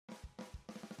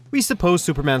we suppose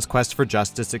Superman's quest for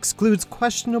justice excludes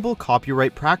questionable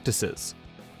copyright practices.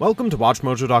 Welcome to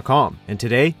WatchMojo.com, and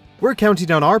today, we're counting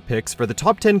down our picks for the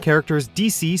top 10 characters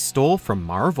DC stole from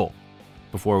Marvel.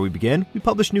 Before we begin, we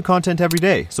publish new content every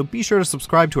day, so be sure to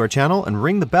subscribe to our channel and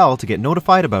ring the bell to get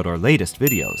notified about our latest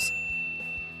videos.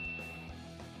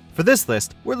 For this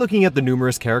list, we're looking at the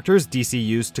numerous characters DC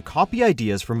used to copy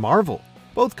ideas from Marvel.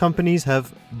 Both companies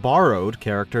have borrowed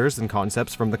characters and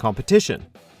concepts from the competition,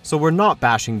 so we're not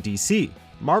bashing DC.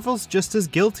 Marvel's just as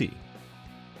guilty.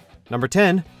 Number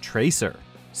 10. Tracer,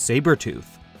 Sabretooth.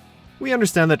 We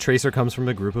understand that Tracer comes from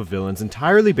a group of villains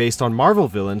entirely based on Marvel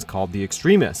villains called the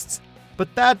Extremists,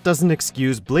 but that doesn't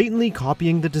excuse blatantly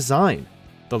copying the design.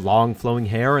 The long flowing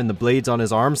hair and the blades on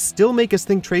his arms still make us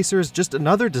think Tracer is just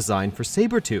another design for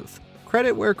Sabretooth.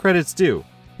 Credit where credit's due.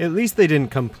 At least they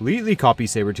didn't completely copy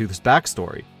Sabretooth's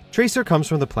backstory. Tracer comes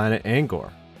from the planet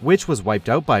Angor, which was wiped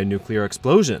out by a nuclear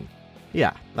explosion.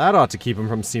 Yeah, that ought to keep him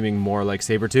from seeming more like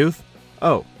Sabretooth.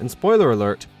 Oh, and spoiler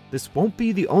alert, this won't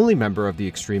be the only member of the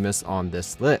Extremists on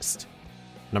this list.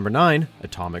 Number 9.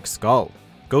 Atomic Skull,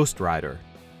 Ghost Rider.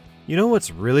 You know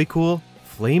what's really cool?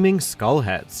 Flaming skull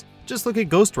heads. Just look at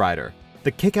Ghost Rider.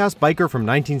 The kick-ass biker from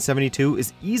 1972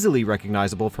 is easily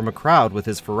recognizable from a crowd with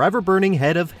his forever-burning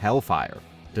head of hellfire.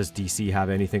 Does DC have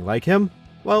anything like him?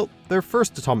 Well, their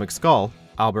first Atomic Skull,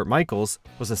 Albert Michaels,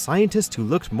 was a scientist who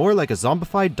looked more like a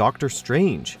zombified Doctor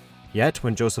Strange. Yet,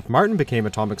 when Joseph Martin became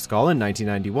Atomic Skull in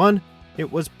 1991, it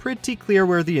was pretty clear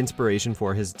where the inspiration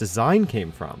for his design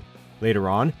came from. Later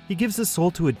on, he gives his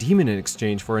soul to a demon in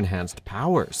exchange for enhanced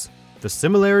powers. The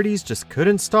similarities just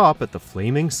couldn't stop at the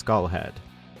flaming skull head.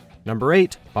 Number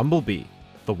 8. Bumblebee,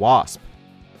 the Wasp.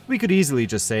 We could easily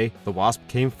just say the Wasp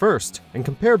came first and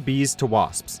compare bees to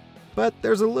wasps, but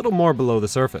there's a little more below the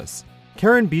surface.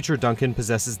 Karen Beecher Duncan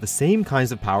possesses the same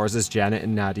kinds of powers as Janet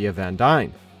and Nadia Van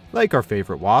Dyne. Like our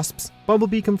favorite wasps,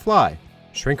 Bumblebee can fly,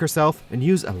 shrink herself, and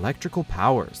use electrical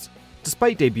powers.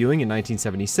 Despite debuting in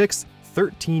 1976,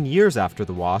 13 years after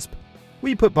the Wasp,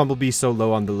 we put Bumblebee so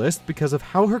low on the list because of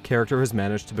how her character has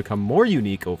managed to become more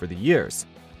unique over the years.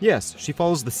 Yes, she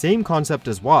follows the same concept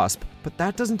as Wasp, but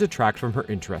that doesn't detract from her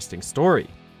interesting story.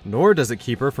 Nor does it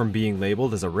keep her from being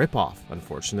labeled as a ripoff,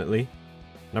 unfortunately.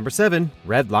 Number 7.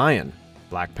 Red Lion,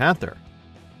 Black Panther.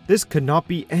 This could not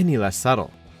be any less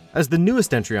subtle. As the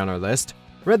newest entry on our list,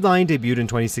 Red Lion debuted in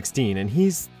 2016, and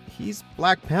he's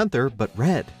Black Panther, but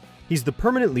red. He's the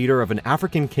permanent leader of an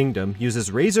African kingdom,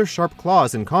 uses razor-sharp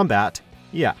claws in combat.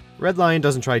 Yeah, Red Lion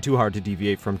doesn't try too hard to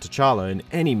deviate from T'Challa in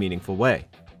any meaningful way.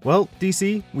 Well,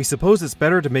 DC, we suppose it's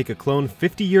better to make a clone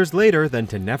 50 years later than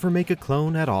to never make a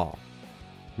clone at all.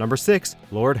 Number 6.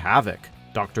 Lord Havok,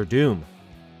 Dr. Doom.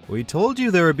 We told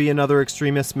you there would be another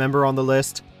Extremist member on the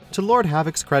list. To Lord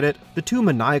Havok's credit, the two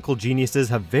maniacal geniuses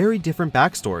have very different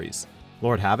backstories.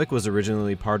 Lord Havok was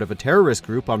originally part of a terrorist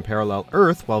group on Parallel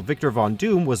Earth, while Victor Von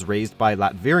Doom was raised by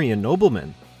Latvian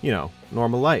noblemen. You know,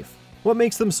 normal life. What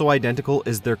makes them so identical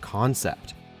is their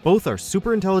concept. Both are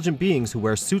super intelligent beings who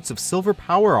wear suits of silver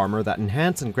power armor that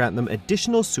enhance and grant them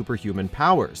additional superhuman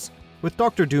powers. With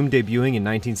Dr. Doom debuting in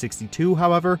 1962,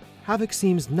 however, Havok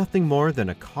seems nothing more than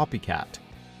a copycat.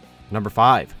 Number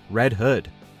 5. Red Hood,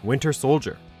 Winter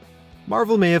Soldier.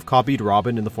 Marvel may have copied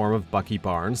Robin in the form of Bucky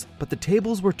Barnes, but the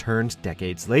tables were turned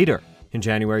decades later. In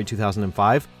January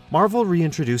 2005, Marvel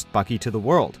reintroduced Bucky to the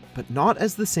world, but not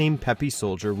as the same peppy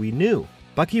soldier we knew.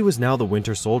 Bucky was now the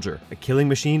Winter Soldier, a killing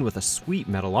machine with a sweet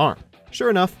metal arm. Sure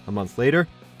enough, a month later,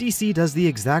 DC does the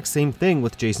exact same thing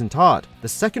with Jason Todd, the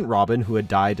second Robin who had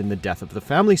died in the Death of the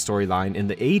Family storyline in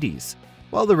the 80s.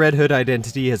 While the Red Hood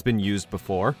identity has been used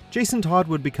before, Jason Todd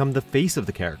would become the face of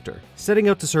the character, setting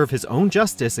out to serve his own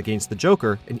justice against the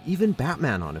Joker and even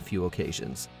Batman on a few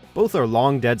occasions. Both are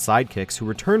long-dead sidekicks who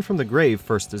return from the grave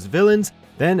first as villains,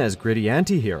 then as gritty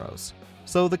anti-heroes.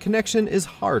 So the connection is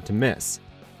hard to miss.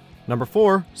 Number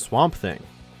 4. Swamp Thing,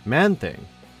 Man-Thing.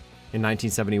 In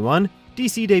 1971,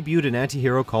 DC debuted an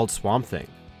anti-hero called Swamp Thing.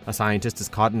 A scientist is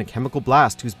caught in a chemical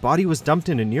blast whose body was dumped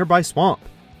in a nearby swamp.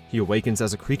 He awakens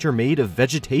as a creature made of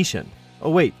vegetation.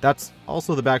 Oh wait, that's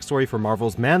also the backstory for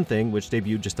Marvel's Man-Thing, which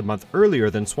debuted just a month earlier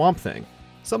than Swamp Thing.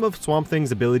 Some of Swamp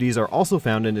Thing's abilities are also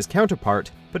found in his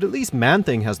counterpart, but at least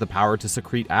Man-Thing has the power to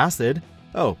secrete acid.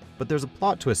 Oh, but there's a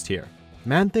plot twist here.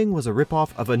 Man-Thing was a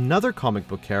ripoff of another comic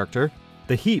book character,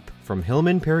 the Heap from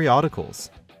Hillman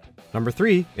Periodicals. Number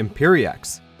 3.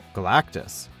 Imperiex,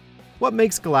 Galactus. What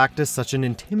makes Galactus such an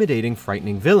intimidating,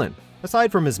 frightening villain?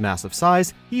 Aside from his massive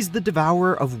size, he's the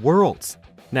devourer of worlds.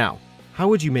 Now, how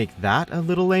would you make that a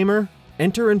little lamer?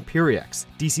 Enter Imperiex,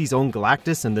 DC's own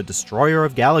Galactus and the destroyer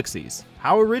of galaxies.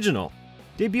 How original!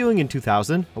 Debuting in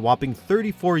 2000, a whopping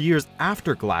 34 years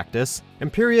after Galactus,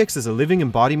 Imperiex is a living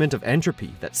embodiment of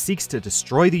entropy that seeks to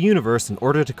destroy the universe in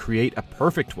order to create a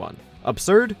perfect one.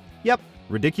 Absurd? Yep.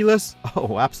 Ridiculous?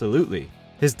 Oh, absolutely.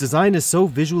 His design is so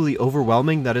visually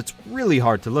overwhelming that it's really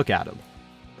hard to look at him.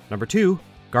 Number 2.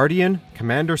 Guardian,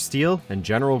 Commander Steel, and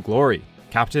General Glory,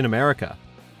 Captain America.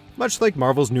 Much like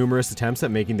Marvel's numerous attempts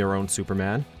at making their own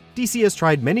Superman, DC has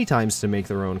tried many times to make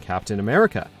their own Captain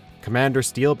America. Commander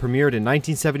Steel premiered in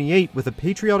 1978 with a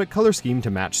patriotic color scheme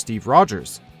to match Steve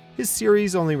Rogers. His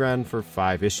series only ran for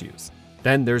 5 issues.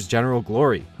 Then there's General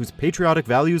Glory, whose patriotic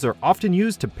values are often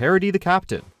used to parody the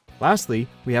Captain. Lastly,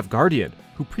 we have Guardian,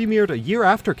 who premiered a year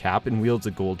after Cap and wields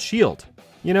a gold shield.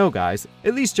 You know guys,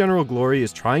 at least General Glory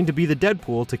is trying to be the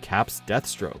Deadpool to Cap's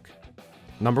Deathstroke.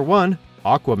 Number 1.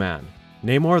 Aquaman,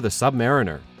 Namor the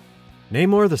Submariner.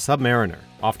 Namor the Submariner,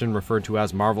 often referred to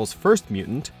as Marvel's first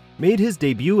mutant, made his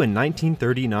debut in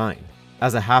 1939.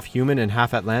 As a half-human and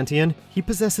half-Atlantean, he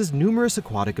possesses numerous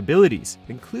aquatic abilities,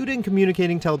 including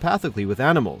communicating telepathically with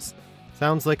animals.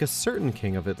 Sounds like a certain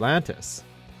king of Atlantis.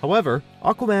 However,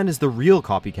 Aquaman is the real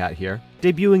copycat here,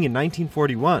 debuting in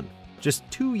 1941, just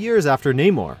 2 years after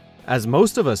Namor. As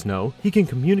most of us know, he can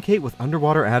communicate with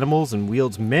underwater animals and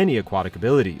wields many aquatic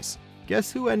abilities.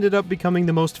 Guess who ended up becoming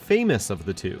the most famous of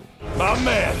the two? My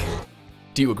man!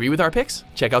 Do you agree with our picks?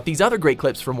 Check out these other great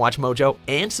clips from WatchMojo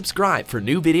and subscribe for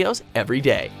new videos every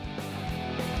day.